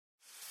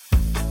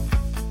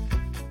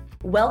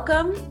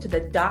Welcome to the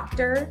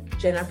Dr.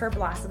 Jennifer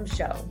Blossom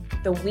Show,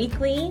 the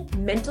weekly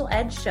mental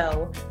edge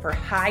show for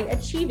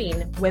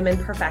high-achieving women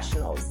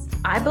professionals.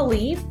 I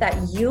believe that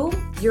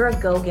you're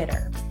a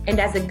go-getter.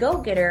 And as a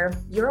go-getter,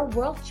 you're a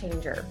world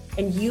changer,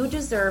 and you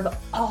deserve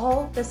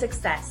all the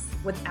success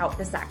without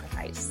the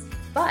sacrifice.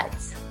 But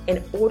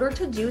in order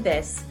to do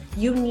this,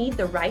 you need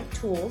the right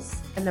tools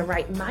and the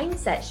right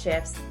mindset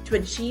shifts to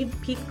achieve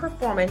peak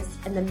performance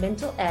and the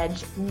mental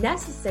edge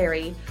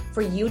necessary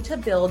for you to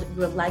build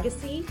your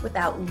legacy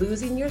without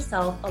losing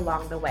yourself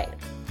along the way.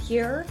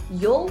 Here,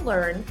 you'll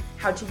learn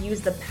how to use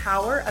the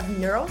power of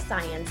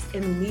neuroscience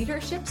in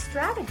leadership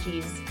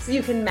strategies so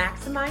you can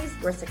maximize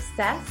your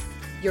success,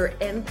 your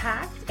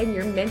impact, and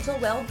your mental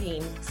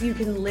well-being so you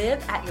can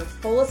live at your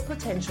fullest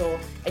potential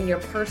in your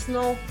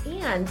personal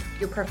and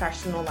your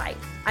professional life.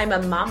 I'm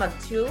a mom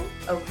of two,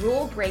 a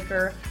rule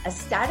breaker, a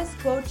status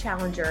quo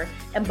challenger,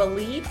 and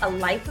believe a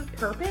life of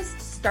purpose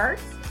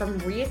starts from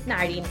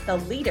reigniting the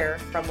leader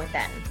from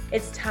within.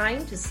 It's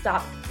time to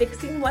stop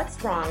fixing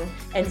what's wrong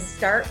and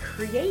start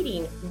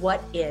creating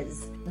what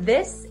is.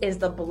 This is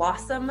the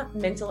Blossom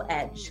Mental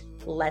Edge.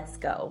 Let's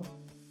go.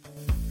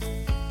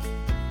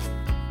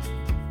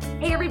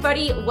 Hey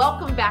everybody,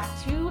 welcome back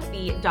to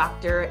the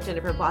Dr.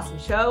 Jennifer Blossom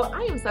Show.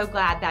 I am so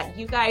glad that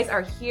you guys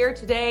are here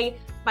today.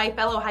 My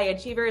fellow high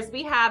achievers,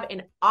 we have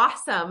an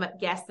awesome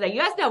guest today. You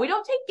guys know we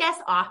don't take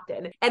guests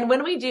often. And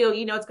when we do,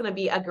 you know it's going to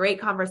be a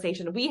great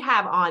conversation. We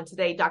have on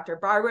today Dr.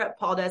 Barbara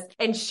Paldes,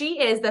 and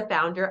she is the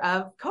founder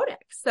of Codex.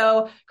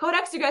 So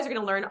Codex, you guys are going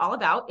to learn all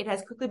about. It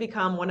has quickly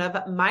become one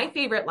of my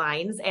favorite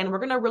lines, and we're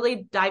going to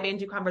really dive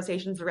into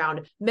conversations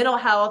around mental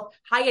health,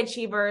 high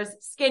achievers,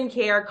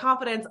 skincare,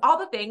 confidence, all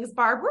the things.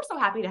 Barb, we're so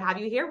happy to have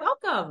you here.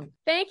 Welcome.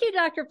 Thank you,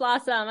 Dr.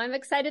 Blossom. I'm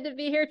excited to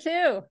be here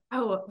too.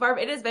 Oh, Barb,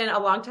 it has been a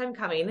long time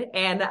coming,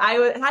 and I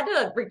had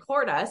to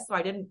record us so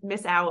I didn't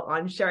miss out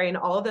on sharing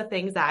all of the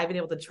things that I've been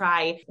able to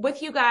try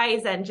with you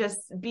guys and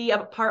just be a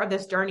part of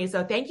this journey.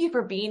 So thank you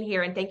for being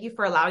here, and thank you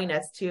for allowing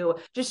us to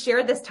just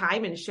share this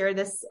time and share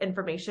this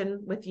information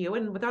with you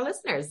and with our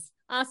listeners.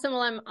 Awesome.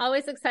 Well, I'm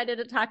always excited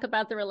to talk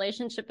about the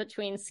relationship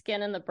between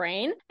skin and the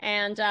brain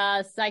and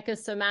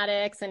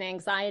psychosomatics and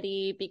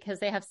anxiety because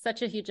they have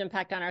such a huge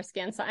impact on our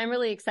skin. So I'm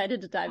really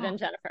excited to dive in,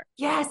 Jennifer.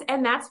 Yes.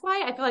 And that's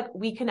why I feel like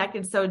we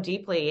connected so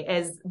deeply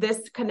is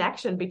this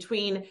connection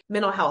between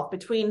mental health,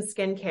 between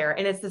skincare.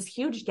 And it's this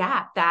huge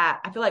gap that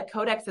I feel like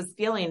Codex is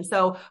feeling.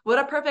 So what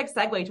a perfect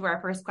segue to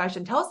our first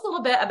question. Tell us a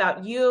little bit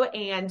about you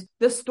and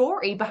the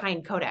story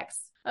behind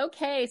Codex.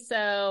 Okay,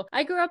 so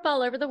I grew up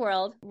all over the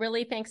world,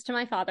 really thanks to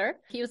my father.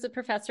 He was a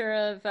professor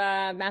of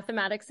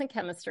mathematics and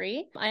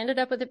chemistry. I ended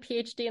up with a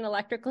PhD in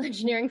electrical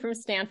engineering from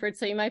Stanford.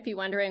 So you might be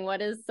wondering,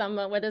 what is an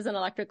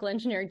electrical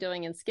engineer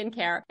doing in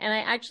skincare? And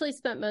I actually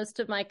spent most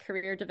of my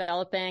career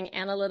developing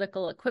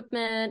analytical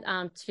equipment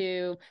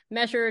to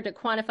measure, to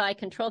quantify,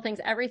 control things,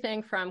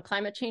 everything from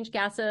climate change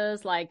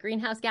gases like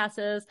greenhouse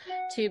gases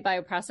to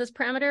bioprocess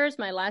parameters.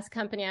 My last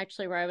company,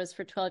 actually, where I was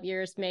for 12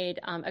 years, made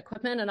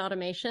equipment and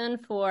automation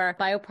for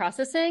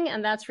bioprocessing,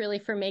 and that's really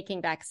for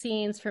making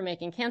vaccines, for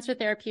making cancer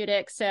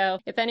therapeutics. So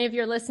if any of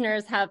your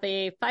listeners have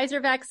a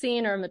Pfizer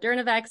vaccine or a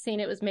Moderna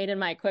vaccine, it was made in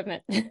my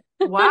equipment.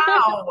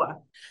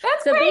 Wow.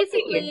 That's so crazy.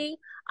 Basically,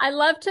 I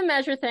love to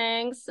measure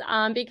things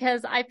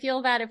because I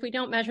feel that if we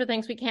don't measure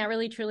things, we can't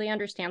really truly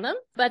understand them.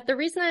 But the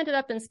reason I ended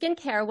up in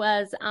skincare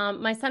was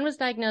my son was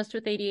diagnosed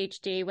with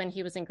ADHD when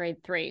he was in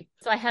grade 3.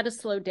 So I had to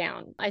slow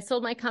down. I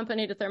sold my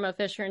company to Thermo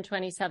Fisher in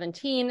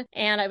 2017,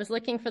 and I was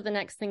looking for the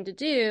next thing to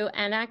do.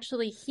 And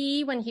actually,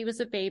 when he was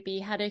a baby,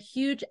 had a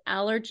huge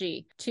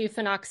allergy to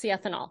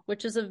phenoxyethanol,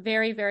 which is a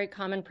very, very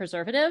common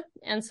preservative.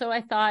 And so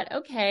I thought,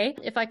 okay,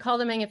 if I call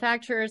the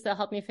manufacturers, they'll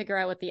help me figure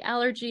out what the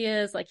allergy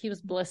is. Like he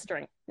was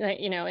blistering,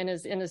 in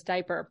his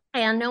diaper.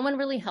 And no one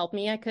really helped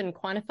me. I couldn't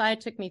quantify.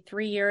 It took me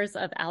 3 years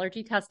of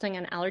allergy testing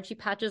and allergy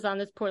patches on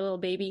this poor little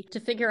baby to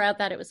figure out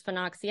that it was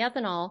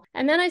phenoxyethanol.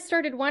 And then I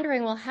started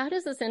wondering, well, how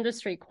does this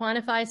industry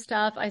quantify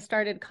stuff? I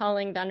started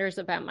calling vendors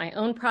about my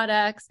own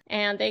products,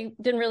 and they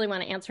didn't really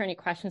want to answer any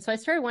questions. So I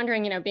started wondering,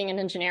 being an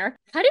engineer,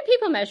 how do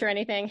people measure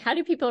anything? How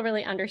do people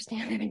really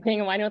understand anything?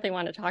 And why don't they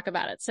want to talk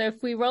about it? So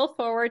if we roll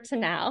forward to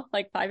now,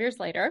 like 5 years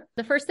later,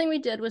 the first thing we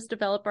did was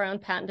develop our own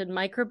patented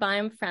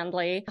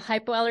microbiome-friendly,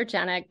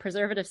 hypoallergenic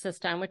preservative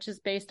system, which is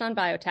based on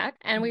biotech.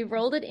 And we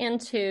rolled it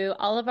into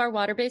all of our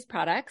water-based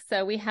products.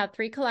 So we have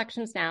 3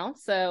 collections now.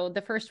 So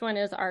the first one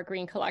is our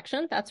green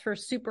collection. That's for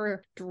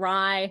super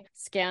dry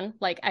skin,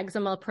 like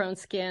eczema-prone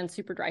skin,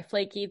 super dry,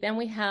 flaky. Then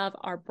we have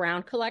our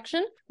brown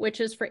collection, which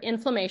is for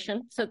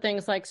inflammation. So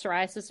things like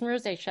psoriasis and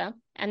rosacea.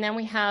 And then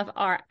we have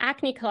our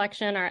acne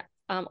collection, our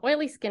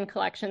oily skin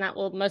collection that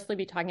we'll mostly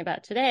be talking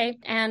about today.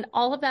 And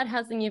all of that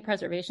has the immune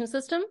preservation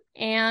system.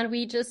 And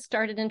we just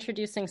started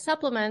introducing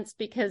supplements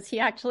because he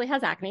actually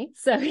has acne.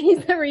 So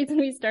he's the reason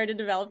we started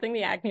developing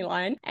the acne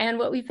line. And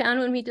what we found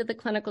when we did the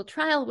clinical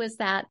trial was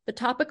that the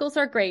topicals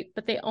are great,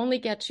 but they only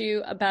get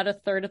you about a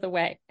third of the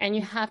way. And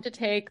you have to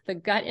take the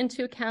gut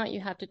into account.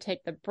 You have to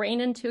take the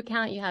brain into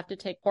account. You have to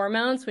take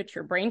hormones, which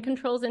your brain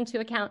controls, into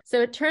account.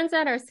 So it turns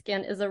out our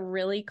skin is a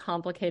really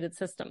complicated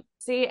system.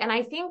 See, and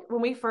I think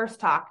when we first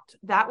talked,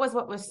 that was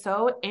what was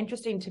so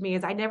interesting to me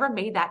is I never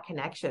made that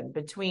connection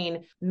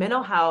between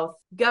mental health,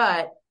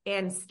 gut,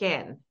 and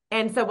skin.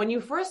 And so when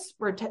you first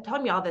were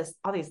telling me all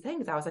these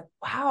things, I was like,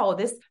 wow,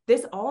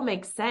 this all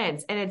makes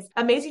sense. And it's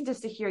amazing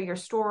just to hear your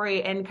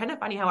story, and kind of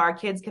funny how our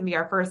kids can be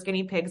our first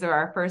guinea pigs or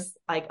our first,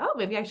 like, oh,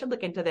 maybe I should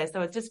look into this.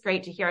 So it's just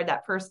great to hear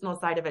that personal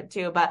side of it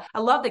too. But I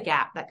love the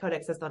gap that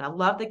Codex has done. I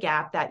love the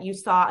gap that you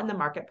saw in the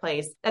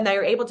marketplace, and that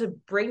you're able to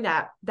bring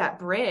that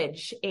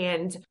bridge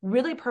and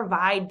really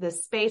provide the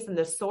space and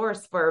the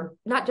source for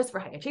not just for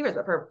high achievers,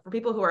 but for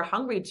people who are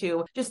hungry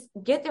to just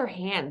get their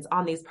hands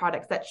on these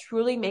products that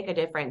truly make a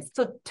difference.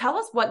 So tell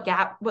us what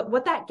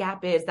that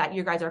gap is that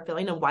you guys are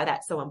filling and why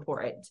that's so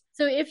important.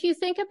 So if you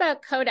think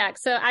about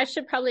Codex, so I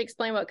should probably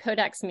explain what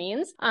Codex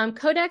means.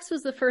 Codex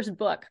was the first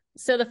book.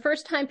 So the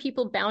first time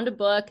people bound a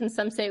book, and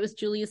some say it was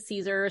Julius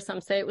Caesar,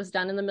 some say it was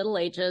done in the Middle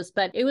Ages,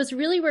 but it was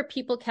really where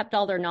people kept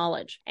all their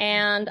knowledge.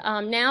 And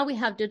now we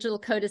have digital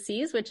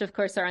codices, which of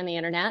course are on the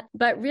internet,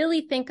 but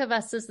really think of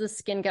us as the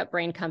skin, gut,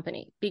 brain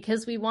company,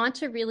 because we want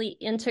to really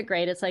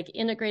integrate. It's like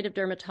integrative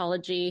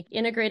dermatology,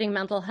 integrating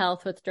mental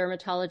health with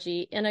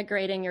dermatology,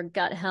 integrating your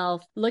gut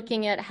health,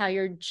 looking at how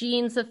your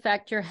genes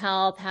affect your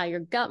health, how your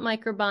gut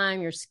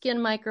microbiome, your skin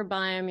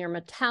microbiome, your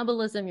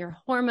metabolism, your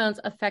hormones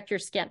affect your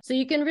skin. So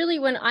you can really,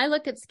 when I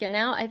look at skin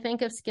now, I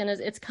think of skin as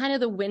it's kind of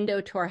the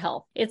window to our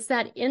health. It's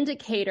that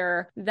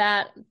indicator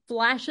that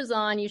flashes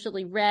on,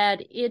 usually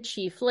red,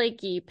 itchy,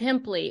 flaky,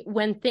 pimply,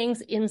 when things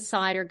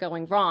inside are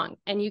going wrong.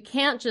 And you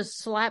can't just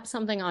slap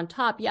something on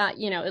top. Yeah,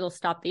 it'll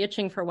stop the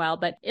itching for a while,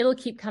 but it'll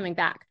keep coming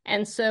back.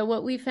 And so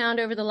what we found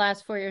over the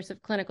last 4 years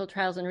of clinical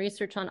trials and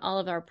research on all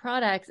of our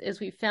products is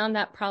we found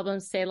that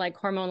problems, say like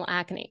hormonal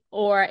acne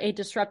or a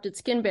disrupted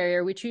skin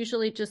barrier, which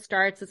usually just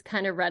starts as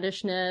kind of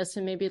reddishness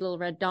and maybe little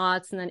red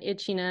dots and then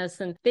itchiness,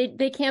 and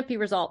they can't be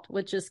resolved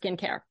with just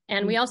skincare.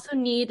 And we also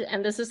need,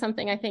 and this is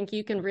something I think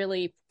you can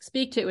really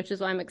speak to, which is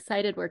why I'm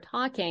excited we're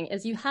talking,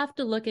 is you have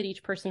to look at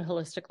each person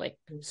holistically.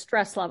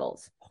 Stress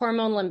levels,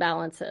 hormonal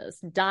imbalances,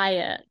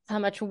 diet, how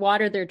much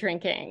water they're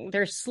drinking,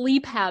 their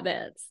sleep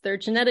habits, their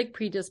genetic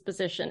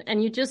predisposition.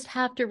 And you just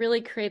have to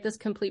really create this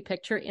complete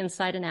picture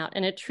inside and out.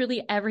 And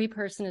every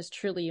person is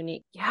truly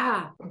unique.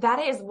 Yeah, that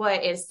is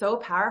what is so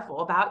powerful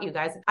about you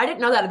guys. I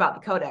didn't know that about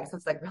the Codex. I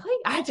was like,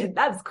 really?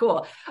 That's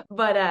cool.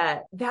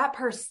 But that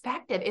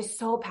perspective is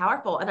so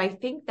powerful. And I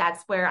think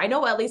that's where, I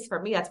know at least for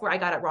me, that's where I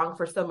got it wrong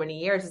for so many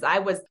years, is I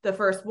was the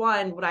first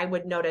one when I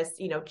would notice,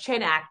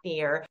 chin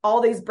acne or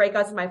all these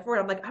breakouts in my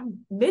forehead. I'm like, I'm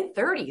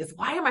mid-30s.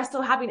 Why am I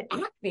still having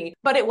acne?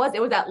 But it was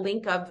that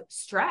link of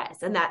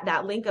stress and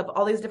that link of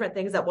all these different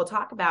things that we'll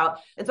talk about.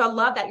 And so I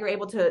love that you're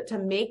able to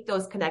make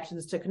those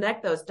connections, to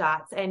connect those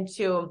dots, and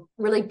to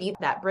really beat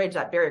that bridge,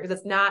 that barrier, because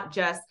it's not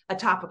just a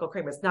topical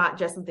cream. It's not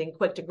just something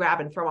quick to grab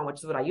and throw on, which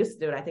is what I used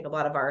to do. And I think a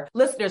lot of our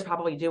listeners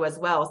probably do as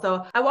well.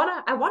 So I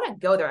want to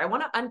go there. I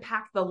want to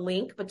unpack the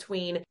link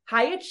between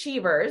high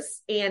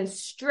achievers and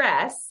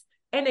stress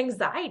and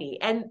anxiety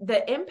and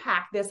the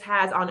impact this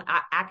has on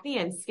acne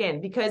and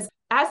skin. Because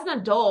as an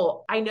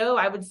adult, I know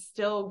I would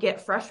still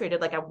get frustrated.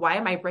 Like, why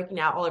am I breaking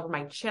out all over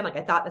my chin? Like,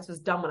 I thought this was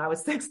done when I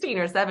was 16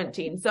 or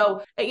 17.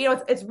 So,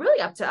 it's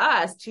really up to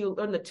us to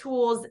learn the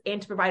tools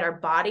and to provide our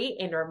body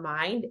and our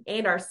mind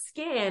and our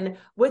skin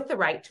with the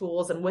right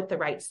tools and with the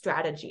right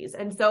strategies.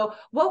 And so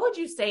what would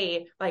you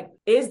say,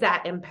 is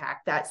that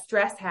impact that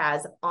stress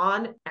has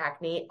on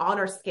acne, on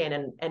our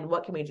skin, and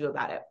what can we do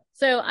about it?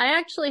 So I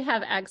actually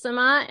have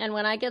eczema, and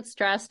when I get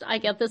stressed, I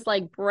get this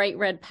bright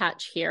red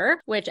patch here,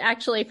 which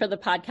actually for the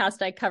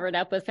podcast, I covered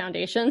up with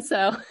foundation.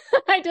 So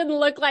I didn't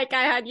look like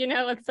I had,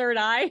 a third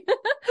eye.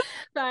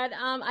 But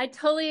I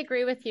totally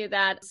agree with you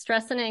that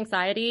stress and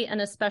anxiety,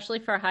 and especially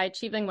for high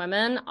achieving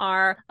women,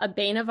 are a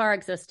bane of our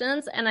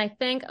existence. And I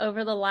think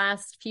over the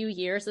last few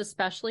years,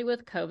 especially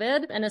with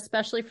COVID, and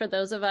especially for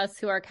those of us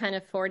who are kind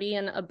of 40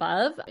 and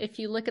above, if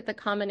you look at the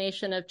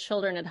combination of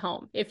children at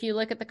home, if you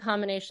look at the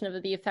combination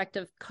of the effect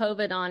of COVID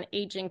on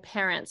aging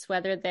parents,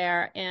 whether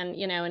they're in,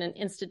 in an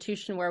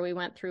institution where we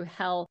went through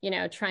hell,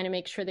 trying to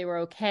make sure they were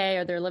okay,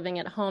 or they're living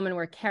at home and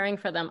we're caring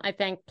for them. I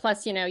think,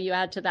 plus, you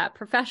add to that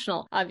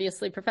professional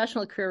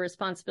additional career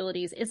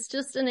responsibilities. It's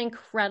just an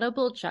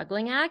incredible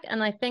juggling act.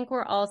 And I think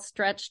we're all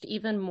stretched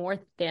even more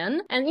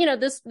thin. And,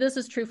 this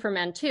is true for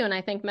men too. And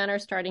I think men are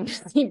starting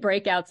to see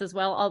breakouts as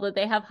well, although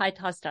they have high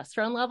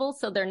testosterone levels,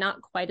 so they're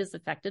not quite as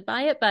affected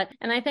by it.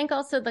 And I think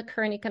also the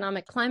current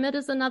economic climate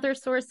is another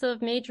source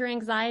of major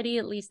anxiety,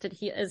 at least it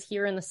is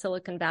here in the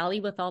Silicon Valley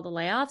with all the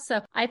layoffs.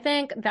 So I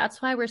think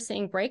that's why we're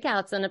seeing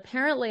breakouts. And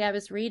apparently I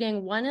was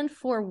reading 1 in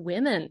 4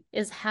 women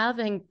is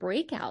having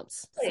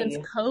breakouts since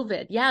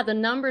COVID. Yeah, the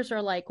numbers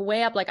are like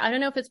way up. Like, I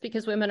don't know if it's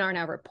because women are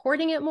now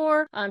reporting it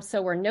more.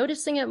 So we're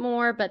noticing it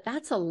more, but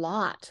that's a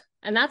lot.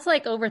 And that's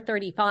like over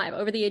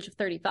the age of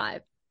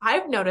 35.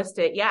 I've noticed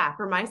it, yeah,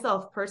 for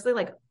myself personally,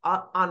 like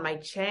on my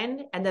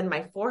chin and then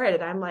my forehead.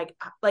 And I'm like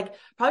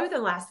probably within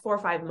the last 4 or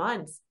 5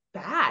 months,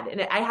 bad.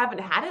 And I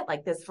haven't had it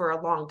like this for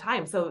a long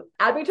time. So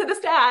add me to the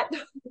stat.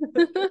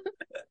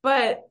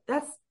 But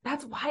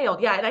that's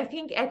wild. Yeah. And I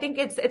think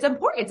it's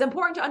important. It's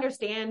important to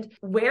understand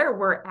where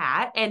we're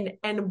at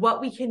and what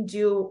we can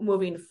do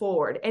moving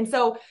forward. And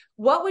so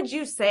what would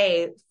you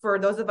say for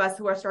those of us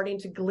who are starting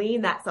to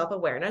glean that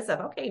self-awareness of,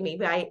 okay,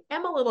 maybe I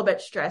am a little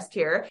bit stressed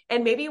here.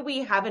 And maybe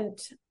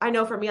I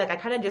know for me, like I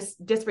kind of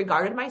just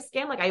disregarded my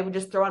skin. Like I would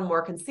just throw on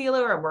more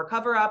concealer or more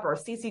cover up or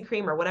CC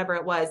cream or whatever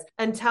it was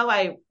until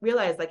I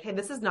realized like, hey,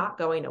 this is not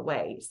going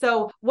away.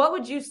 So what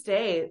would you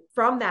say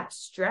from that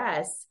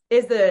stress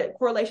is the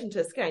correlation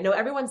to skin? I know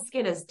everyone's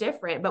skin is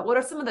different, but what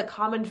are some of the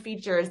common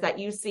features that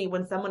you see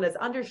when someone is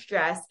under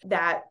stress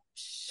that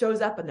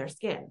shows up in their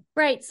skin?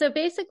 Right. So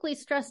basically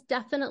stress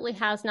definitely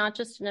has not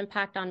just an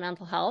impact on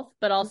mental health,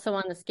 but also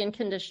on the skin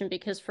condition,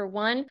 because for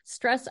one,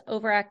 stress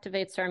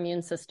overactivates our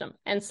immune system.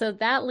 And so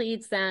that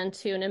leads then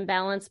to an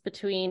imbalance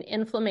between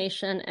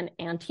inflammation and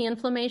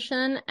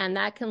anti-inflammation. And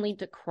that can lead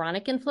to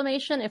chronic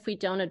inflammation if we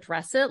don't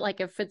address it, like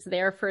if it's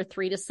there for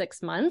 3 to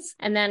 6 months.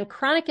 And then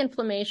chronic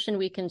inflammation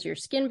weakens your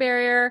skin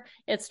barrier.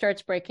 It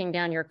starts breaking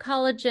down your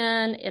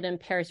collagen. It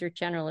impairs your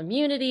general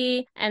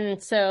immunity.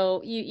 And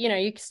so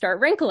you start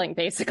wrinkling.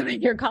 Basically,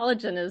 your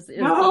collagen is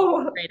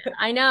deteriorated.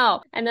 I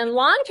know. And then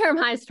long-term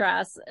high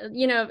stress,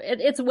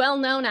 it's well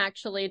known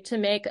actually to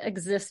make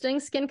existing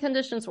skin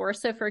conditions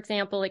worse. So for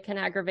example, it can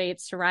aggravate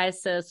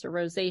psoriasis or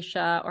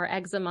rosacea or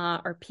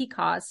eczema or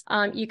PCOS.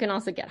 You can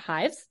also get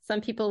hives. Some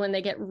people, when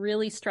they get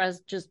really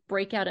stressed, just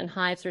break out in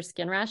hives or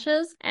skin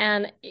rashes.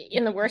 And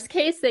in the worst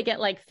case, they get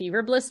like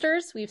fever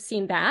blisters. We've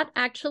seen that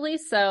actually.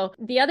 So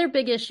the other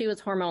big issue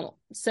is hormonal.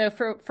 So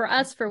for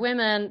us, for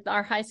women,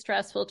 our high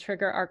stress will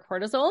trigger our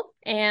cortisol.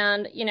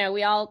 And,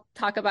 we all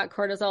talk about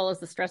cortisol as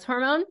the stress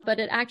hormone, but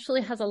it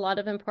actually has a lot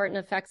of important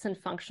effects and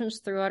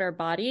functions throughout our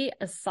body,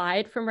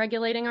 aside from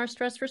regulating our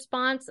stress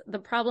response. The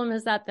problem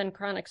is that then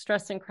chronic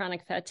stress and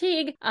chronic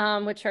fatigue,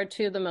 which are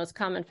two of the most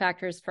common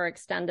factors for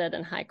extended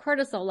and high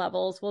cortisol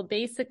levels, will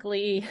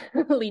basically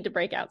lead to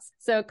breakouts.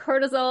 So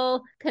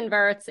cortisol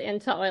converts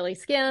into oily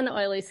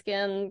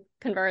skin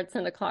converts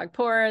into clogged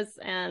pores,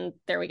 and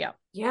there we go.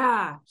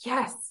 Yeah.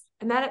 Yes.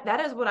 And that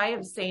is what I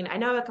have seen. I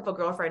know a couple of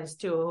girlfriends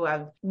too who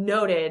have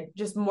noted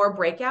just more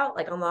breakout,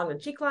 like along the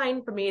cheek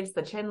line. For me, it's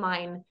the chin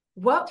line.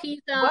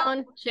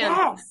 T-zone, chin.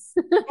 Yes.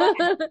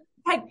 Yes.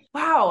 Like,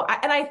 wow.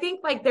 And I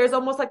think like there's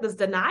almost like this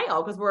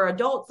denial because we're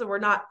adults and we're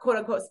not quote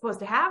unquote supposed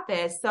to have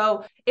this.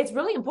 So it's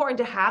really important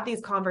to have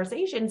these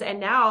conversations. And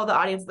now the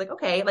audience is like,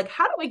 okay, like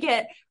how do we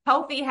get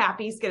healthy,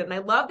 happy skin? And I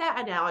love that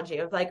analogy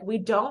of like, we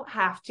don't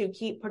have to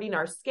keep putting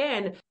our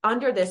skin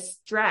under this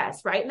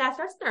stress, right? And that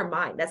starts in our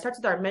mind. That starts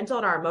with our mental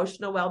and our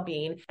emotional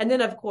well-being. And then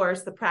of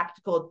course, the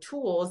practical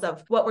tools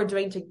of what we're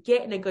doing to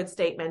get in a good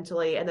state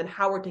mentally, and then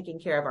how we're taking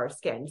care of our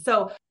skin.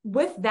 So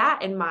with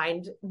that in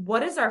mind,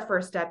 what is our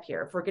first step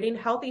here for getting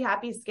healthy,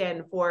 happy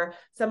skin for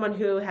someone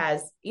who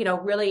has,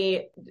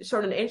 really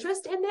shown an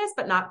interest in this,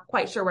 but not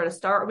quite sure where to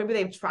start? Or maybe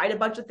they've tried a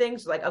bunch of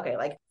things. Like, okay,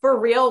 like for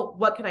real,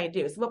 what can I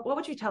do? So what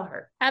would you tell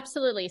her?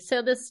 Absolutely.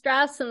 So the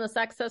stress and this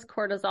excess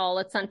cortisol,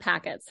 let's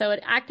unpack it. So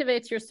it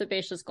activates your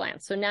sebaceous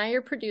glands. So now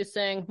you're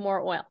producing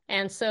more oil.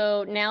 And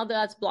so now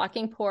that's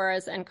blocking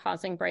pores and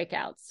causing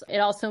breakouts. It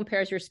also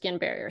impairs your skin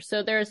barrier.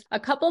 So there's a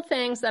couple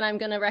things that I'm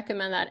going to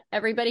recommend that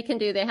everybody can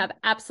do. They have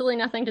absolutely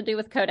nothing to do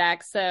with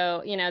Codex.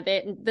 So,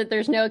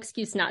 there's no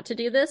excuse not to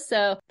do this.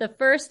 So the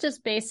first is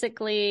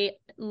basically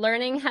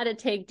learning how to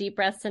take deep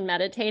breaths and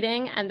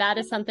meditating. And that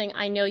is something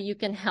I know you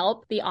can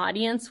help the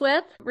audience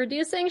with.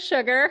 Reducing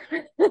sugar,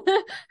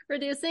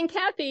 reducing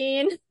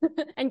caffeine,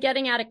 and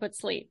getting adequate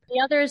sleep.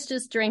 The other is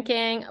just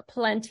drinking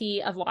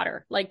plenty of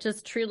water, like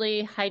just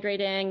truly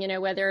hydrating,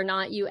 whether or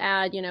not you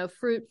add,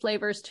 fruit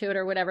flavors to it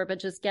or whatever, but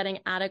just getting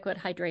adequate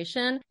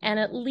hydration. And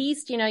at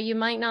least, you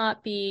might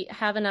not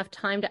have enough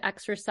time to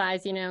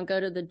exercise, go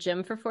to the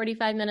gym for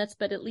 45 minutes,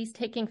 but at least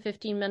taking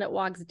 15-minute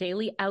walks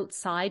daily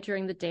outside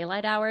during the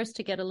daylight hours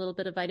to get a little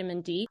bit of vitamin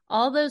D.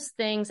 All those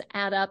things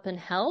add up and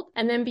help.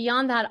 And then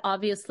beyond that,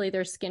 obviously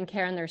there's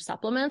skincare and there's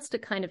supplements to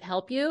kind of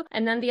help you.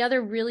 And then the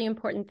other really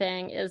important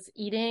thing is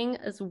eating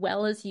as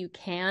well as you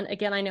can.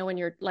 Again, I know when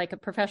you're like a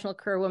professional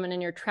career woman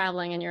and you're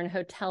traveling and you're in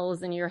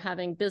hotels and you're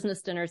having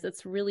business dinners,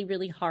 it's really,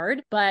 really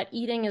hard. But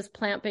eating as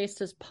plant-based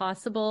as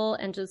possible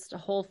and just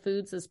whole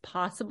foods as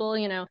possible,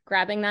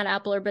 grabbing that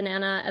apple or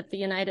banana at the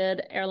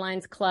United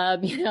Airlines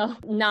Club,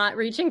 not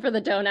reaching for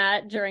the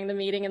donut during the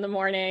meeting in the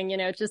morning,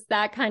 just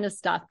that kind of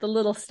stuff, the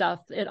little stuff,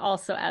 it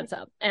also adds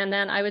up. And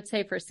then I would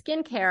say for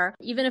skincare,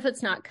 even if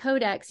it's not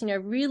Codex,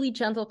 really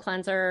gentle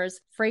cleansers,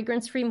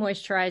 fragrance-free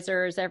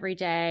moisturizers every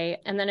day.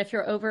 And then if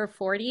you're over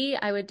 40,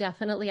 I would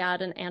definitely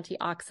add an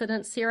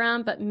antioxidant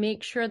serum, but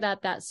make sure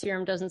that that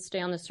serum doesn't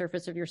stay on the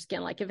surface of your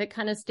skin. Like if it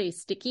kind of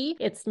stays sticky,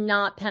 it's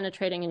not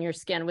penetrating in your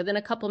skin. Within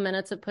a couple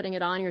minutes of putting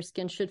it on, your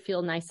skin should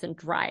feel nice and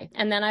dry.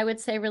 And then I would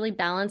say really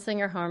balancing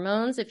your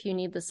hormones if you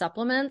need the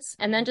supplements.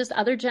 And then just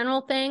other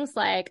general things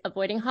like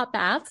avoiding hot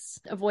baths,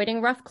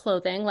 avoiding rough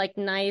clothing, like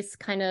nice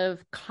kind of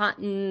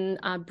cotton,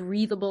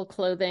 breathable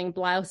clothing,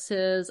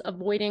 blouses,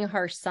 avoiding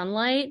harsh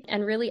sunlight,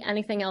 and really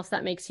anything else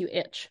that makes you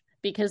itch,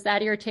 because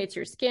that irritates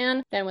your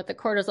skin. Then with the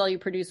cortisol, you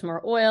produce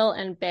more oil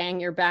and bang,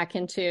 you're back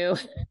into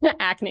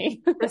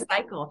acne. The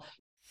cycle.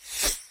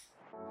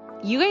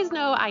 You guys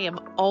know I am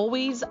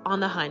always on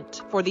the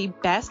hunt for the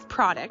best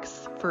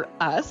products for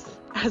us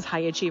as high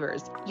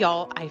achievers.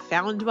 Y'all, I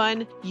found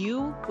one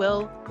you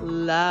will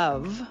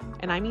love,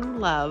 and I mean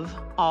love,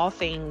 all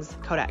things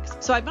Codex.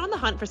 So I've been on the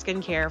hunt for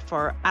skincare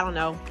for,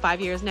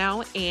 5 years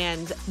now,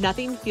 and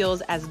nothing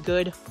feels as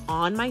good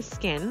on my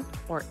skin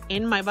or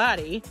in my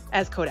body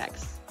as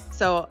Codex.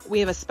 So we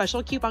have a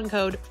special coupon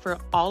code for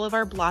all of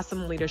our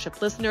Blossom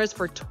Leadership listeners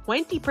for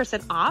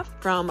 20% off,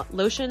 from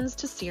lotions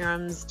to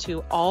serums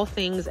to all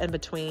things in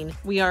between.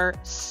 We are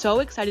so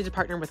excited to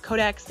partner with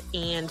Codex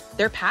and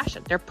their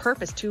passion, their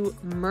purpose to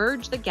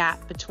merge the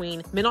gap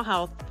between mental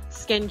health,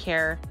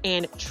 skincare,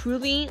 and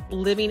truly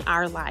living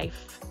our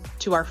life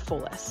to our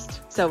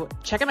fullest. So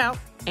check them out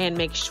and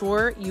make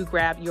sure you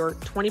grab your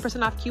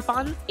 20% off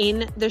coupon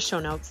in the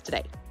show notes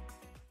today.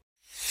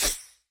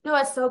 No,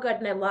 it's so good.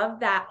 And I love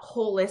that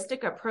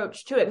holistic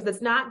approach to it, because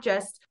it's not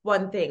just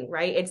one thing,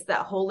 right? It's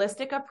that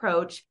holistic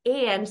approach.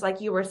 And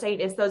like you were saying,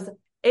 it's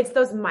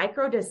those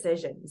micro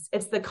decisions.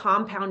 It's the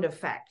compound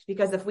effect,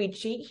 because if we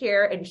cheat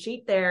here and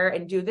cheat there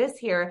and do this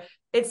here,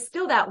 it's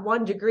still that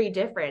 1 degree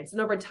difference.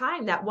 And over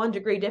time, that 1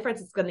 degree difference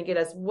is going to get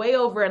us way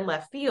over in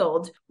left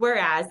field.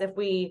 Whereas if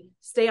we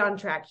stay on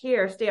track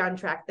here, stay on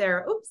track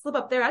there, slip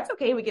up there, that's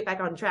okay. We get back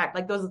on track.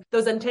 Like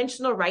those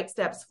intentional right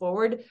steps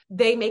forward,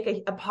 they make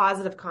a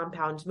positive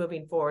compound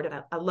moving forward.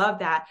 And I love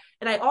that.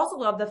 And I also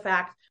love the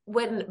fact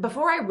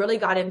before I really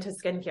got into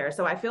skincare,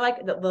 so I feel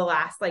like the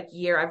last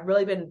year, I've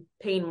really been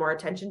paying more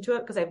attention to it,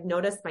 because I've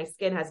noticed my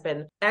skin has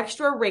been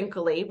extra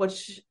wrinkly,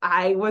 which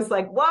I was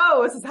like,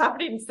 whoa, this is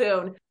happening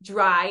soon.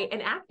 Dry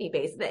and acne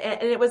based.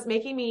 And it was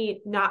making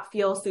me not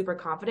feel super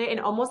confident and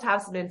almost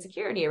have some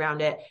insecurity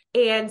around it.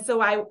 And so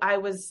I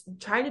was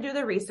trying to do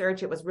the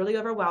research. It was really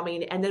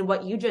overwhelming. And then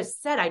what you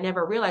just said, I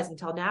never realized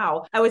until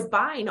now. I was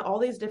buying all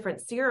these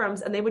different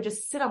serums and they would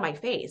just sit on my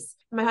face.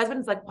 My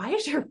husband's like, why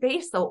is your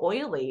face so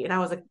oily? And I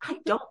was like, I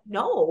don't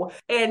know.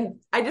 And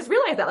I just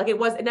realized that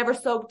it never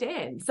soaked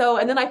in. So,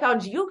 and then I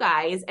found you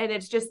guys, and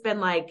it's just been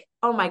like,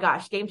 oh my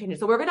gosh, game changer.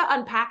 So we're going to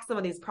unpack some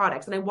of these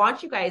products, and I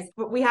want you guys,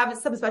 we have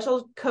some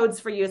special codes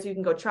for you so you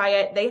can go try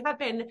it. They have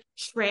been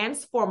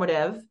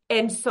transformative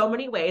in so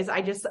many ways.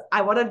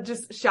 I want to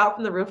just shout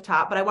from the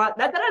rooftop, but I want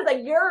that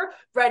is your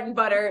bread and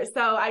butter.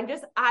 So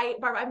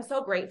Barbara, I'm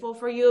so grateful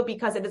for you,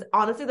 because it is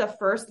honestly the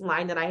first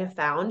line that I have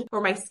found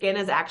where my skin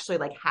is actually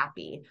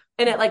happy,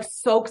 and it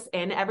soaks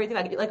in everything.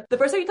 Like the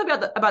first time you told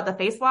me about the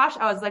face wash,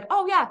 I was like,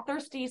 oh yeah,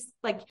 thirsty.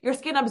 Your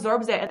skin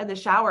absorbs it in the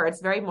shower.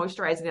 It's very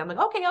moisturizing. I'm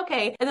like,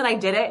 okay. And then I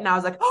did it and I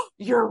was like, oh,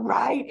 you're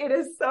right. It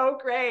is so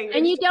great.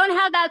 And you don't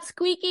have that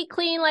squeaky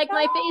clean, my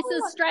face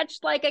is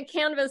stretched like a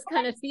canvas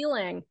kind of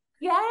feeling.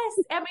 Yes.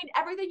 I mean,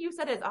 everything you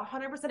said is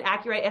 100%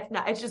 accurate. If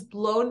not, it's just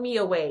blown me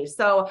away.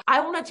 So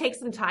I want to take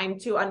some time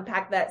to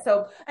unpack that.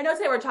 So I know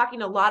today we're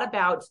talking a lot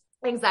about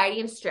anxiety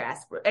and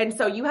stress. And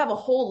so you have a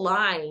whole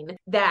line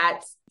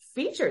that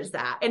features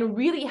that and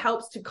really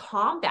helps to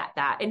combat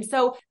that. And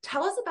so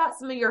tell us about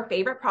some of your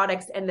favorite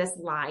products in this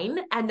line,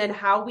 and then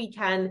how we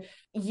can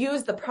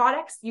use the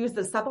products, use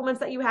the supplements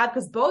that you have,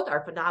 because both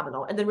are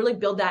phenomenal, and then really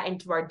build that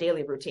into our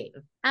daily routine.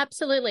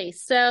 Absolutely.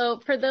 So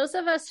for those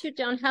of us who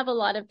don't have a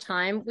lot of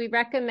time, we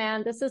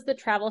recommend, this is the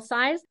travel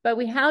size, but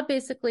we have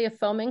basically a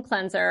foaming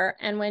cleanser.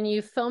 And when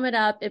you foam it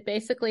up,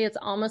 it's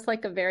almost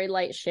like a very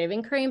light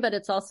shaving cream, but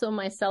it's also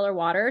micellar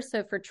water.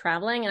 So for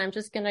traveling, and I'm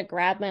just going to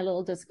grab my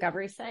little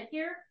discovery set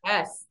here.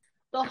 Yes.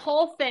 the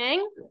whole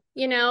thing,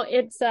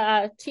 it's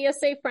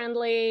TSA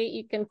friendly.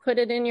 You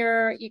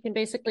can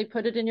basically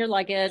put it in your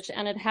luggage,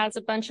 and it has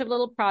a bunch of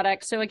little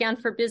products. So again,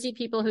 for busy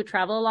people who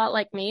travel a lot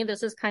like me,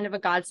 this is kind of a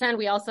godsend.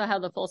 We also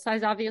have the full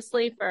size,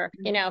 obviously, for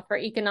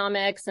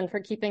economics and for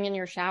keeping in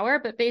your shower.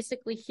 But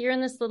basically here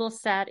in this little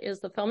set is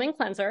the foaming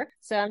cleanser.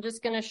 So I'm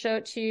just going to show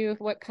it to you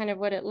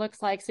what it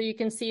looks like. So you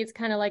can see it's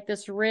kind of like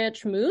this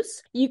rich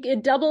mousse.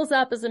 It doubles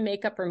up as a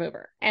makeup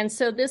remover. And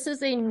so this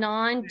is a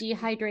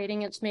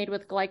non-dehydrating. It's made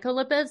with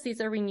glycolipids.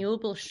 These are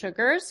renewable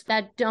sugars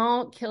that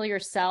don't kill your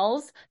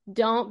cells.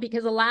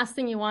 Because the last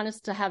thing you want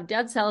is to have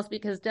dead cells,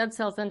 because dead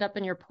cells end up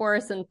in your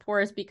pores and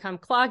pores become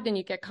clogged and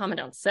you get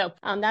comedones. So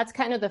that's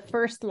kind of the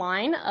first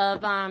line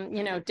of,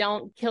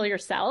 don't kill your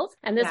cells.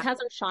 And this has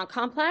a Shant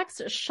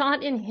complex,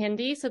 Shant in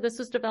Hindi. So this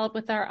was developed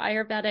with our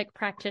Ayurvedic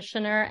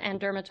practitioner and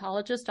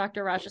dermatologist,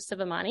 Dr. Raja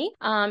Sivamani.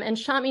 And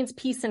Shant means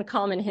peace and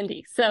calm in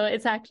Hindi. So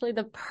it's actually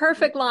the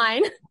perfect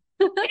line.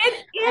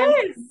 It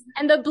is.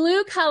 And the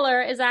blue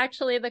color is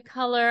actually the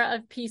color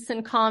of peace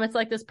and calm. It's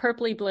like this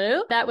purpley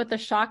blue. That with the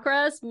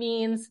chakras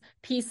means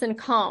peace and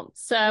calm.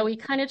 So we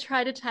kind of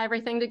try to tie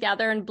everything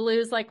together, and blue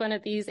is like one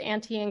of these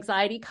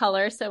anti-anxiety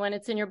colors. So when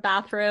it's in your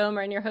bathroom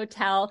or in your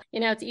hotel,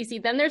 it's easy.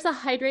 Then there's a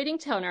hydrating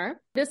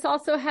toner. This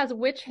also has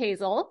witch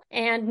hazel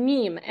and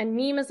neem. And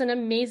neem is an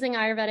amazing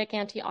Ayurvedic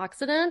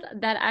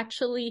antioxidant that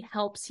actually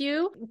helps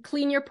you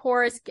clean your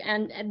pores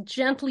and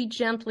gently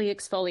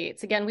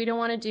exfoliates. Again, we don't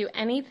want to do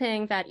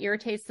anything that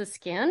irritates the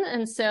skin.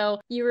 And so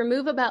you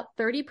remove about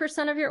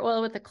 30% of your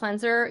oil with the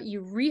cleanser,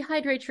 you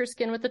rehydrate your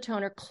skin with the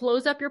toner,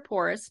 close up your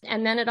pores.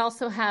 And then it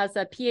also has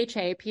a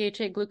PHA.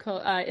 PHA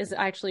glucose is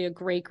actually a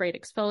great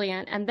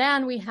exfoliant. And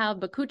then we have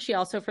Bakuchi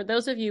also for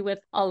those of you with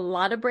a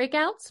lot of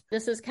breakouts.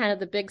 This is kind of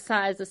the big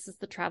size. This is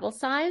the travel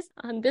size.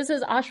 This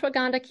is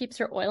ashwagandha, keeps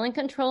your oil in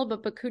control,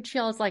 but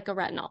bakuchiol is like a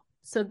retinol.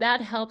 So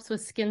that helps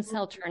with skin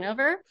cell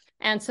turnover.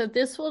 And so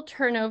this will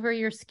turn over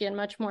your skin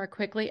much more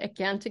quickly,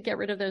 again, to get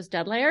rid of those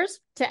dead layers,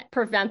 to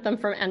prevent them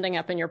from ending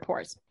up in your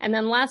pores. And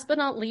then last but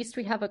not least,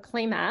 we have a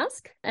clay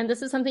mask. And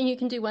this is something you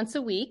can do once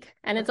a week.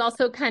 And it's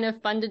also kind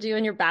of fun to do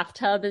in your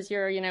bathtub as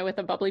you're, with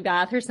a bubbly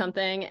bath or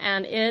something.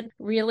 And it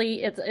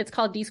really, it's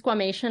called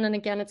desquamation. And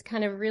again, it's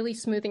kind of really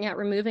smoothing out,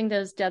 removing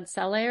those dead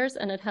cell layers.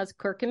 And it has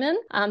curcumin.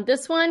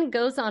 This one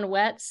goes on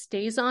wet,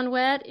 stays on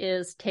wet,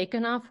 is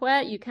taken off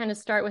wet. You kind of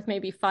start with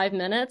maybe 5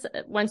 minutes.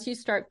 Once you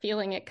start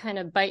feeling it kind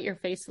of bite your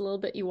face a little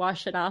bit, you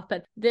wash it off.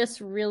 But this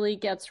really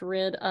gets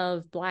rid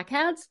of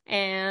blackheads.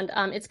 And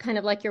it's kind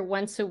of like your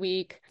once a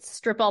week,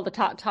 strip all the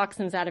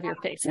toxins out of your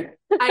face.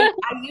 I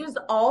used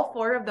all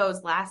 4 of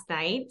those last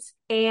night,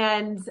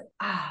 and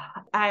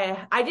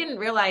I didn't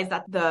realize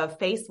that the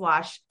face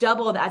wash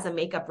doubled as a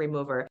makeup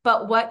remover.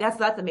 But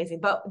that's amazing.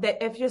 But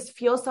it just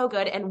feels so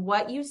good. And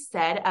what you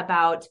said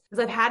about,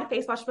 because I've had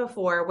face wash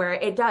before where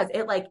it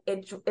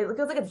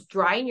feels like it's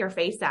drying your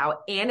face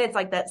out, and it's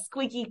like that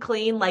squeaky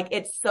clean, like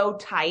it's so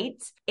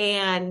tight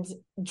and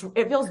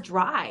it feels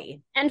dry.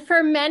 And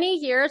for many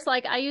years,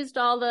 like I used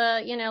all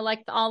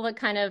the, all the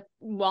kind of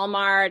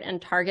Walmart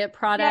and Target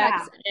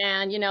products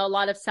and, a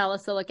lot of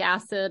salicylic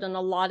acid and a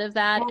lot of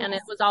that. Yes. And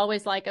it was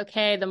always like,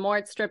 okay, the more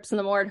it strips and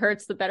the more it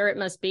hurts, the better it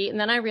must be. And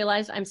then I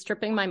realized I'm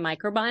stripping my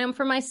microbiome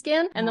from my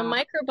skin. And the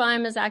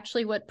microbiome is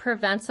actually what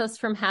prevents us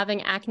from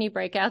having acne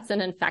breakouts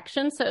and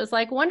infections. So it was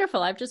like,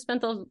 wonderful. I've just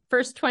spent the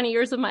first 20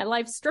 years of my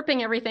life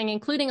stripping everything,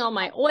 including all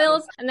my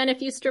oils. And then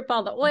if you strip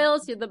all the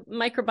oils, the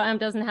microbiome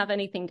doesn't have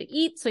anything to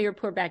eat. So your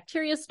poor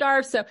bacteria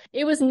starve. So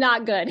it was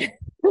not good.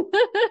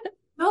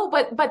 No,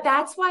 but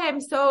that's why I'm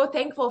so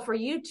thankful for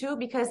you too,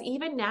 because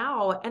even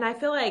now, and I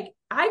feel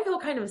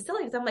kind of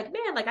silly because I'm like,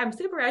 man, like I'm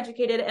super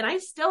educated and I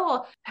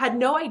still had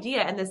no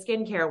idea in the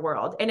skincare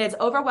world, and it's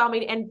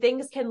overwhelming, and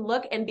things can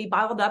look and be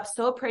bottled up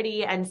so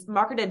pretty and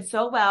marketed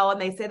so well, and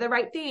they say the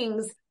right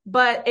things,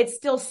 but it's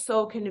still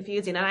so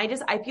confusing. And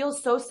I feel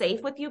so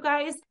safe with you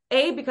guys.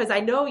 A, because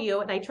I know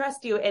you and I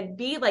trust you, and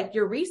B, like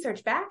your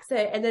research backs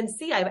it. And then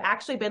C, I've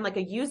actually been like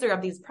a user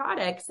of these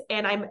products,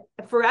 and I'm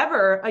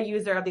forever a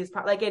user of these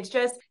products. Like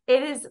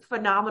it is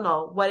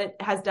phenomenal what it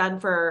has done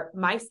for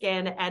my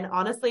skin. And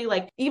honestly,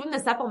 like even the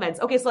supplements.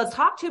 Okay. So let's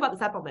talk to you about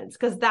the supplements,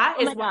 because that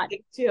is one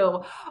thing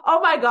too. Oh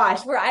my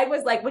gosh. Where I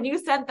was like, when you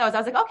sent those, I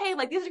was like, okay,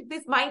 like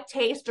these might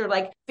taste or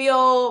like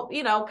feel,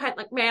 kind of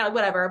like, man,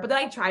 whatever. But then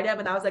I tried them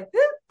and I was like,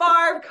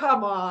 Barb,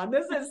 come on.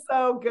 This is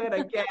so good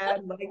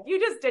again. Like you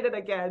just did it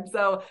again.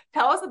 So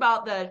tell us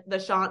about the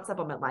Shant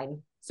supplement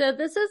line. So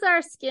this is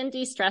our skin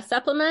de-stress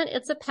supplement.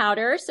 It's a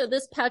powder. So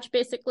this pouch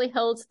basically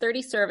holds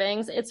 30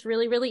 servings. It's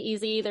really, really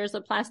easy. There's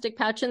a plastic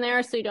pouch in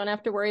there, so you don't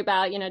have to worry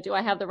about, do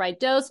I have the right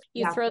dose?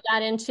 You throw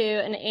that into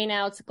an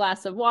 8-ounce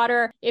glass of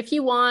water. If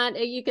you want,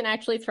 you can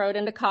actually throw it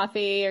into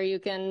coffee, or you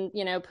can,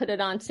 put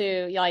it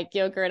onto like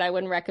yogurt. I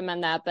wouldn't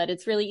recommend that, but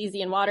it's really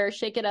easy in water.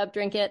 Shake it up,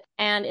 drink it.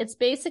 And it's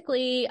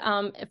basically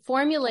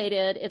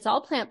formulated, it's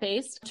all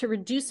plant-based, to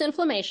reduce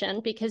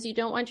inflammation, because you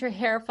don't want your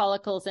hair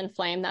follicles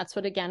inflamed. That's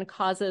what, again,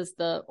 causes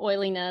the the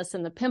oiliness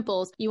and the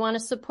pimples. You want to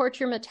support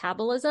your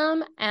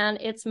metabolism, and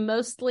it's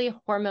mostly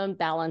hormone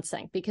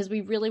balancing because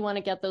we really want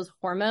to get those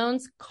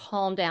hormones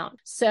calmed down.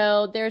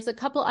 So there's a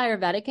couple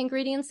Ayurvedic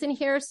ingredients in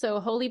here. So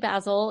holy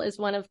basil is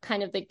one of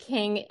kind of the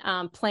king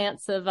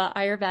plants of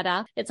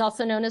Ayurveda. It's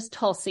also known as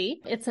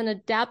Tulsi. It's an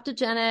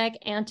adaptogenic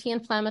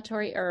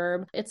anti-inflammatory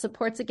herb. It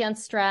supports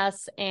against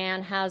stress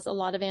and has a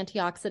lot of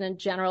antioxidant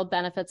general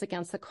benefits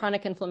against the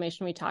chronic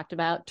inflammation we talked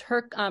about.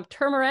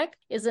 Turmeric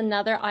is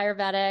another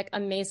Ayurvedic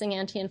amazing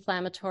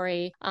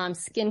anti-inflammatory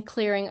skin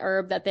clearing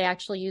herb that they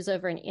actually use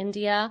over in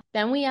India.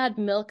 Then we add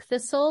milk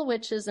thistle,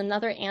 which is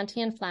another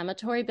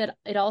anti-inflammatory, but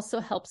it also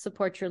helps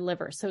support your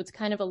liver. So it's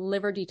kind of a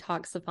liver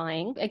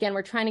detoxifying. Again,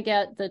 we're trying to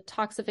get the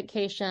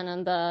toxification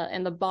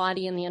and the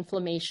body and the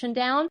inflammation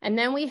down. And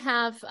then we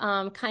have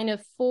kind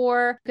of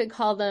 4, could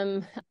call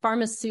them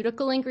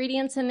pharmaceutical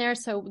ingredients in there.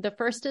 So the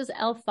first is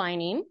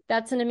L-theanine.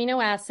 That's an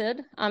amino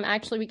acid.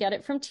 Actually, we get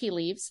it from tea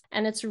leaves,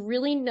 and it's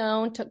really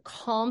known to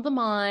calm the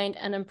mind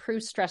and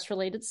improve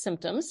stress-related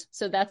symptoms.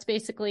 So that's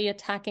basically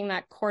attacking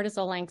that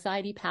cortisol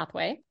anxiety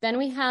pathway. Then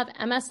we have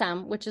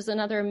MSM, which is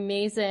another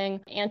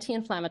amazing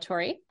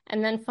anti-inflammatory.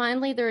 And then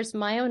finally, there's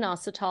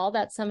myo-inositol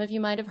that some of you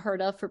might have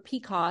heard of for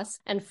PCOS,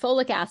 and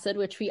folic acid,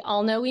 which we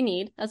all know we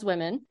need as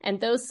women.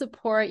 And those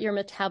support your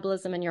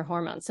metabolism and your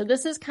hormones. So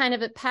this is kind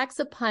of, it packs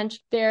a punch.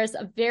 There's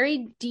a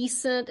very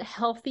decent,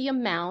 healthy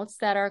amounts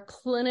that are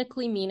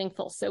clinically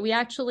meaningful. So we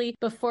actually,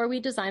 before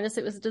we designed this,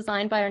 it was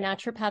designed by our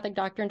naturopathic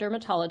doctor and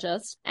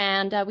dermatologist.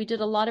 And we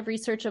did a lot of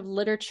research of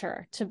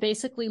literature to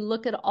basically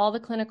look at all the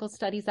clinical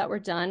studies that were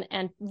done.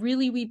 And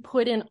really, we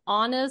put in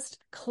honest,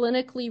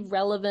 clinically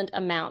relevant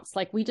amounts.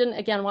 Like we didn't,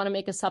 again, want to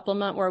make a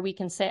supplement where we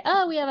can say,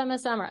 oh, we have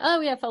MSM or, oh,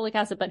 we have folic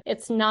acid, but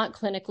it's not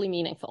clinically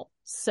meaningful.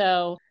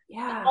 So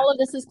all of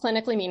this is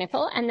clinically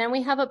meaningful. And then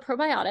we have a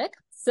probiotic.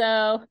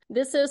 So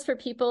this is for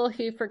people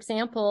who, for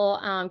example,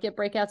 get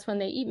breakouts when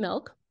they eat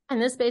milk.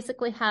 And this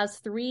basically has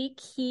 3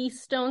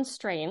 keystone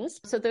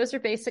strains. So those are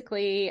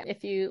basically,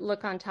 if you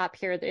look on top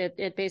here,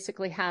 it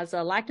basically has a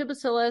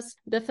lactobacillus,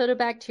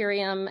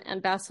 bifidobacterium,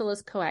 and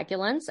bacillus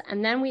coagulans.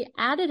 And then we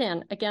added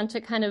in, again,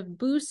 to kind of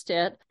boost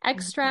it,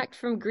 extract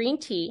from green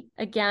tea,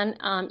 again,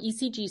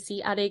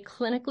 ECGC at a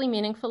clinically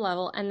meaningful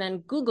level, and then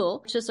Google,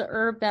 which is a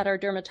herb that our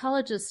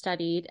dermatologist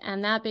studied.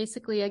 And that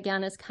basically,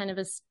 again, is kind of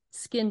a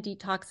skin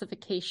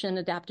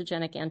detoxification,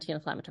 adaptogenic,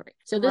 anti-inflammatory.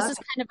 So this is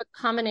kind of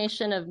a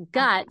combination of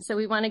gut. So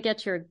we want to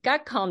get your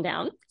gut calmed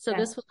down. So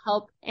this will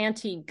help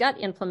anti-gut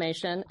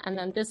inflammation. And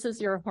then this is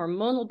your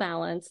hormonal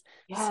balance,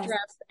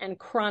 stress, and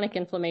chronic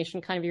inflammation,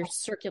 kind of your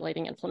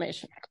circulating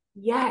inflammation.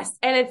 Yes.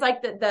 And it's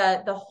like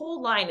the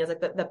whole line is like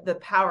the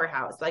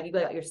powerhouse. Like you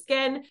got your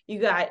skin,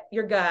 you got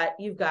your gut,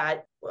 you've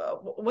got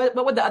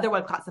what would the other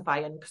one classify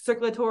in?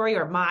 Circulatory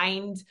or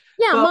mind?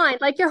 Yeah, mind,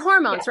 like your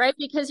hormones, right?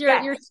 Because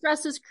your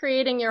stress is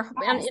creating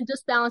and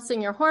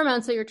disbalancing your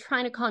hormones. So you're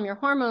trying to calm your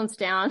hormones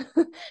down.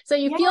 So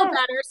you feel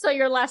better. So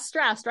you're less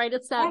stressed, right?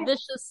 It's that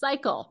vicious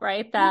cycle,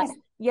 right?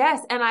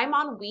 Yes. And I'm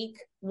on week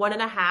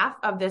 1.5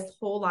 of this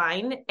whole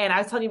line. And I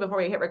was telling you before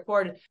we hit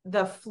record,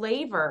 the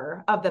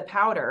flavor of the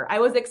powder, I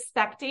was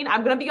expecting,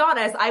 I'm going to be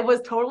honest, I was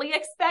totally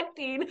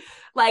expecting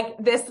like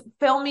this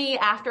filmy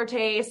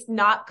aftertaste,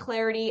 not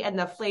clarity and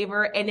the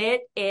flavor. And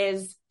it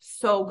is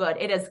so good.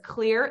 It is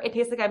clear. It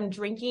tastes like I'm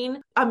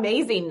drinking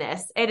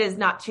amazingness. It is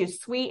not too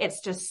sweet. It's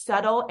just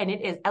subtle.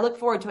 And I look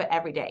forward to it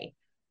every day.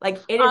 Like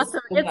it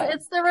awesome. Is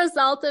it's the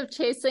result of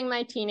chasing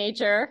my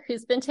teenager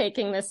who's been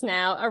taking this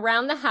now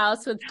around the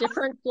house with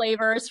different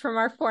flavors from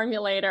our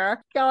formulator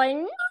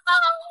going, no.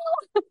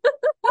 That's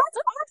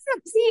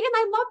awesome. See, and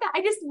I love that.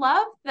 I just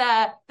love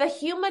the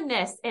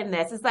humanness in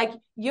this. It's like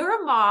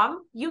you're a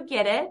mom, you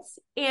get it,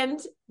 and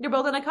you're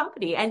building a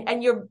company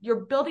and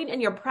you're building and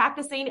you're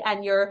practicing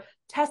and you're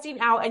testing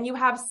out and you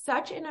have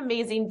such an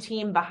amazing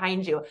team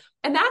behind you.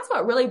 And that's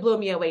what really blew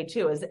me away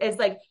too, is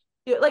like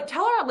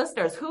tell our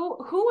listeners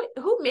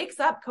who makes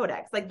up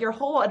Codex, like your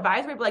whole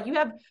advisory, like you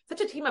have such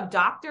a team of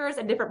doctors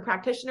and different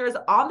practitioners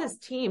on this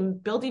team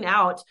building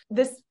out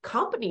this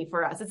company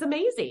for us. It's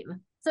amazing.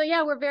 So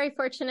yeah, we're very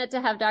fortunate to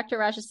have Dr.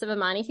 Raja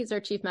Sivamani. He's our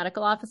chief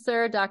medical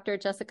officer. Dr.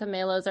 Jessica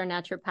Melo is our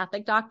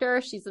naturopathic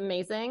doctor. She's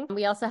amazing.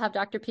 We also have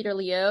Dr. Peter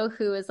Leo,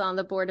 who is on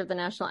the board of the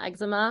National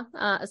Eczema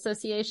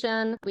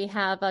Association. We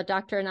have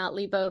Dr. Anat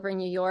Liba over in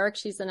New York.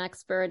 She's an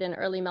expert in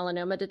early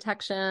melanoma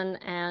detection,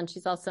 and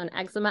she's also an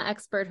eczema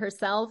expert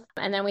herself.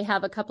 And then we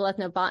have a couple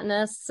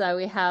ethnobotanists. So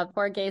we have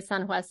Jorge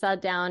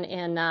Sanhuesa down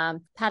in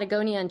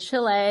Patagonia in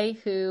Chile,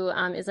 who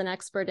is an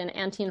expert in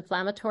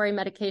anti-inflammatory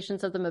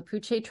medications of the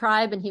Mapuche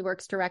tribe, and he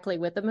works directly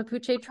with the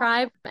Mapuche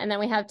tribe. And then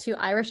we have 2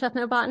 Irish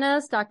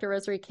ethnobotanists, Dr.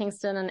 Rosemary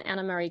Kingston and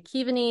Anna Marie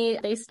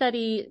Keaveney. They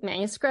study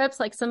manuscripts.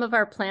 Like some of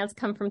our plants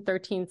come from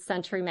 13th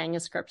century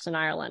manuscripts in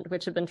Ireland,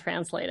 which have been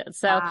translated.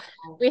 So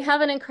we have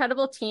an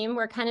incredible team.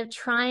 We're kind of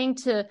trying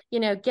to,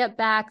 get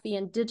back the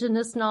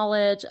indigenous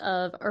knowledge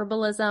of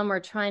herbalism. We're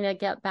trying to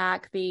get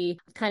back the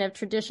kind of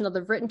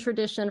the written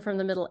tradition from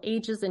the Middle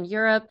Ages in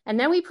Europe. And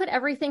then we put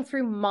everything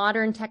through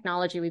modern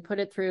technology. We put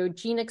it through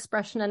gene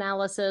expression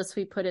analysis.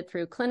 We put it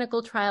through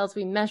clinical trials. We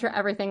We measure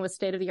everything with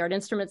state-of-the-art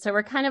instruments. So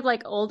we're kind of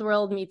like old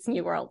world meets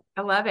new world.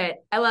 I love it.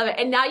 I love it.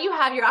 And now you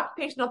have your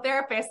occupational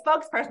therapist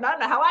spokesperson. I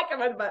don't know how I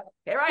come in, but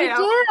here I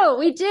am.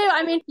 We do.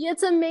 I mean,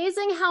 it's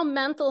amazing how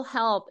mental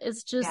health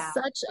is just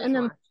such an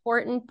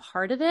important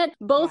part of it,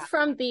 both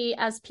from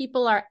as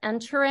people are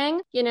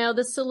entering,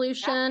 the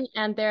solution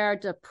and they're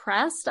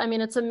depressed. I mean,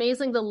 it's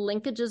amazing the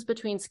linkages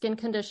between skin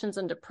conditions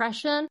and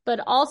depression, but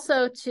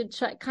also to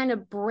kind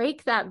of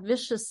break that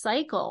vicious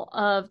cycle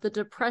of the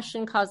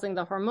depression causing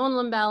the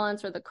hormonal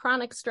imbalance or the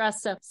chronic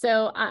stress.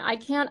 So I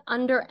can't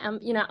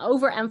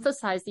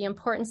overemphasize the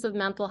importance of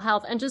mental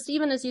health. And just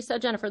even as you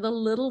said, Jennifer, the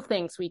little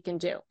things we can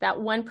do, that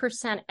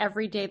 1%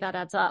 every day that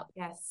adds up.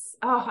 Yes.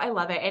 Oh, I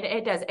love it. And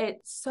it does.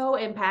 It so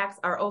impacts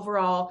our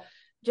overall,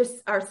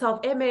 just our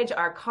self-image,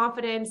 our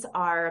confidence,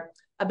 our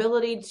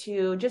ability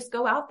to just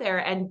go out there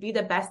and be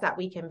the best that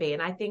we can be.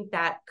 And I think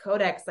that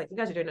Codex, like you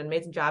guys are doing an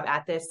amazing job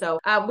at this. So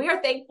we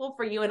are thankful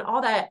for you and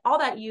all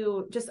that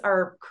you just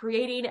are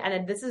creating.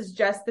 And this is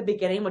just the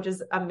beginning, which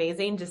is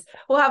amazing.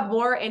 We'll have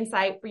more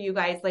insight for you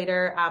guys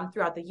later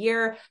throughout the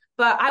year.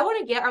 But I want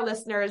to get our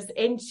listeners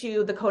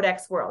into the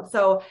Codex world.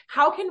 So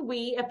how can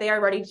we, if they are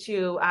ready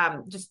to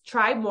just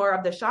try more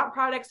of the shop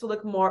products, to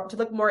look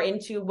more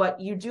into what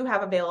you do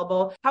have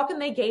available, how can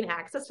they gain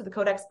access to the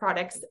Codex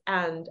products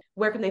and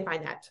where can they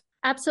find that?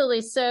 Absolutely.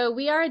 So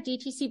we are a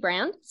DTC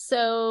brand.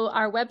 So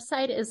our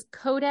website is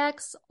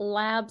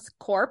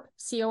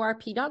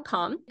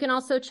codexlabscorp.com. You can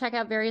also check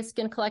out various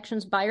skin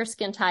collections by your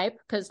skin type,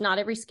 because not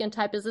every skin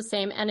type is the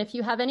same. And if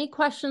you have any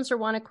questions or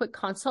want a quick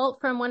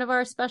consult from one of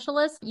our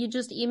specialists, you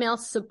just email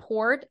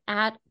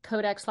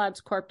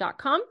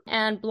support@codexlabscorp.com.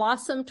 And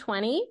Blossom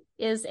 20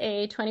 is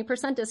a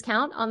 20%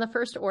 discount on the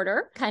first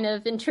order, kind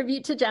of in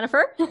tribute to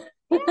Jennifer. Yeah,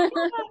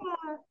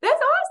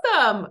 that's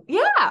awesome.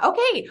 Yeah.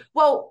 Okay.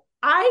 Well,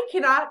 I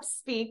cannot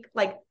speak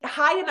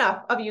high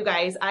enough of you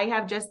guys. I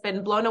have just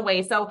been blown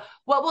away. So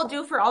what we'll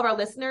do for all of our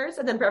listeners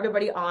and then for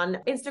everybody on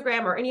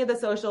Instagram or any of the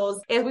socials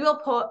is we will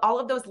put all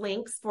of those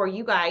links for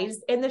you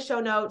guys in the show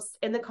notes,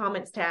 in the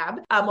comments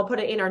tab. We'll put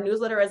it in our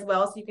newsletter as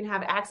well, so you can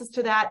have access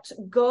to that.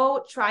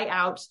 Go try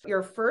out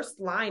your first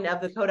line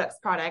of the Codex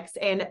products.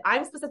 And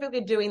I'm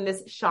specifically doing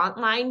this Shant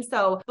line.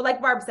 So, but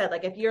like Barb said,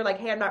 if you're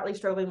hey, I'm not really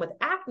struggling with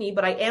acne,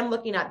 but I am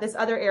looking at this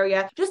other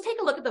area, just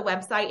take a look at the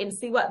website and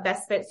see what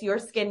best fits your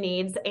skin needs.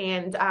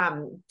 And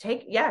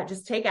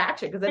just take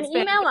action. And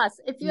email us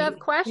if you have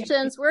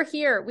questions. We're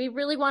here. We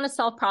really want to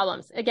solve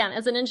problems. Again,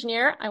 as an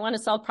engineer, I want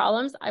to solve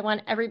problems. I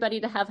want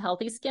everybody to have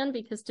healthy skin,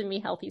 because to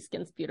me, healthy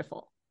skin's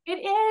beautiful. It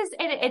is.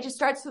 And it just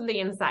starts from the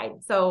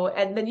inside. So,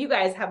 and then you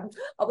guys have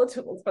all the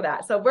tools for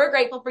that. So we're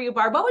grateful for you,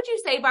 Barb. What would you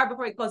say, Barb,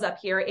 before we close up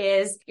here,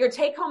 is your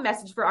take home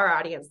message for our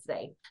audience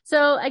today?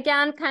 So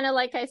again, kind of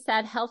like I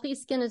said, healthy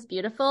skin is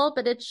beautiful,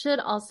 but it should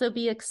also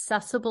be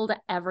accessible to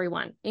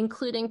everyone,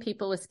 including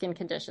people with skin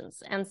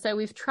conditions. And so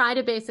we've tried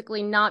to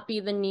basically not be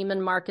the Neiman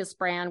Marcus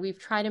brand. We've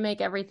tried to make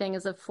everything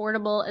as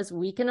affordable as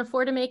we can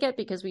afford to make it,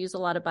 because we use a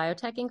lot of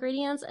biotech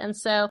ingredients. And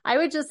so I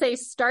would just say,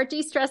 start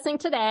de-stressing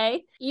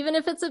today, even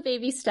if it's a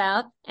baby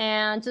step,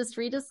 and just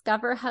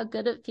rediscover how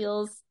good it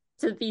feels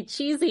to be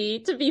cheesy,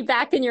 to be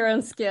back in your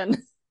own skin.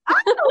 Cheesy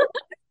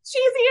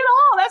at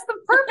all. That's the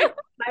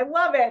perfect. I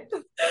love it.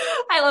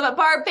 I love it.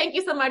 Barb, thank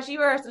you so much.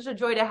 You are such a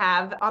joy to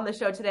have on the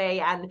show today.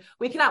 And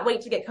we cannot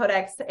wait to get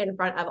Codex in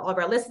front of all of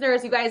our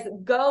listeners. You guys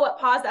go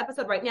pause the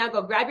episode right now.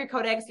 Go grab your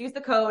Codex, use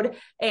the code,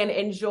 and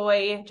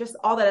enjoy just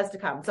all that is to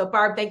come. So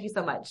Barb, thank you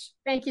so much.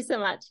 Thank you so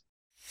much.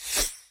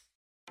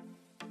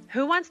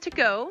 Who wants to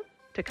go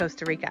to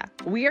Costa Rica?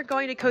 We are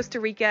going to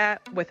Costa Rica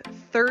with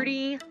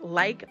 30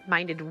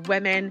 like-minded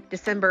women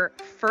December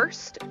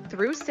 1st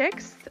through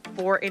 6th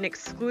for an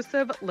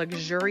exclusive,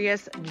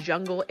 luxurious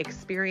jungle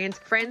experience.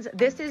 Friends,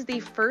 this is the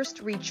first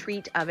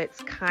retreat of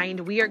its kind.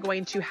 We are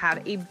going to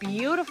have a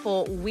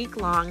beautiful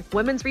week-long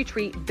women's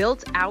retreat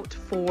built out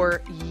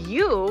for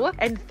you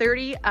and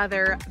 30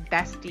 other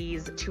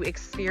besties to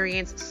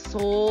experience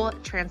soul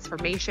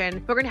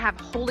transformation. We're going to have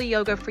holy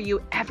yoga for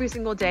you every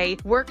single day,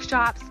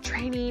 workshops,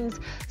 trainings,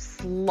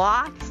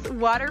 sloths,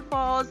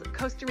 waterfalls,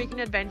 Costa Rican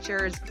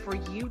adventures for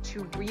you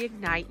to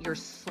reignite your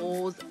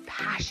soul's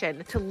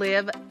passion to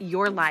live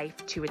your life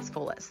to its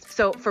fullest.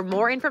 So for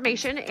more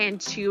information and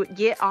to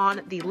get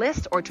on the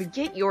list or to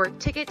get your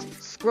ticket,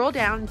 scroll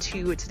down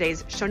to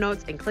today's show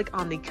notes and click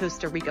on the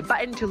Costa Rica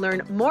button to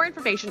learn more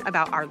information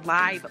about our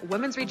live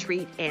women's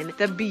retreat in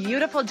the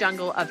beautiful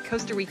jungle of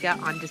Costa Rica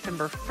on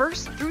December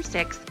 1st through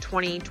 6th,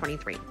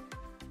 2023.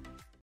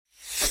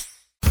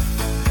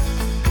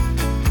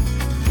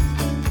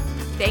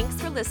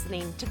 Thanks for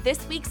listening to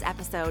this week's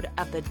episode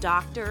of the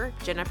Dr.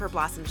 Jennifer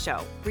Blossom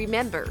Show.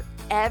 Remember,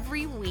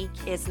 every week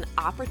is an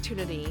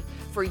opportunity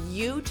for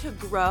you to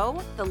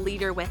grow the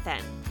leader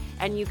within,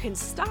 and you can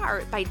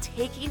start by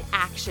taking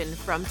action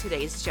from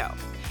today's show.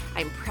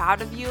 I'm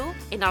proud of you,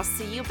 and I'll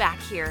see you back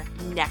here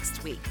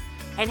next week.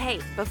 And hey,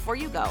 before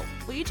you go,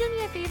 will you do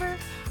me a favor?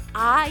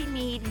 I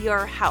need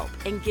your help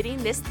in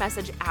getting this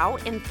message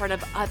out in front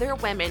of other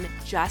women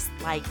just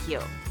like you.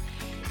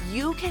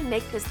 You can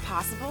make this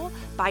possible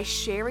by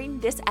sharing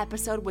this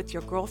episode with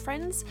your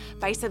girlfriends,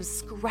 by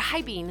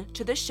subscribing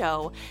to the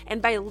show,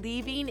 and by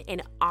leaving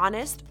an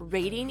honest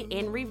rating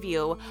and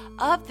review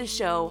of the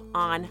show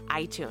on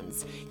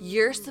iTunes.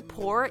 Your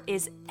support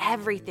is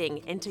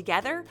everything, and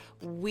together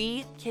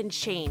we can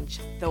change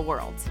the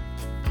world.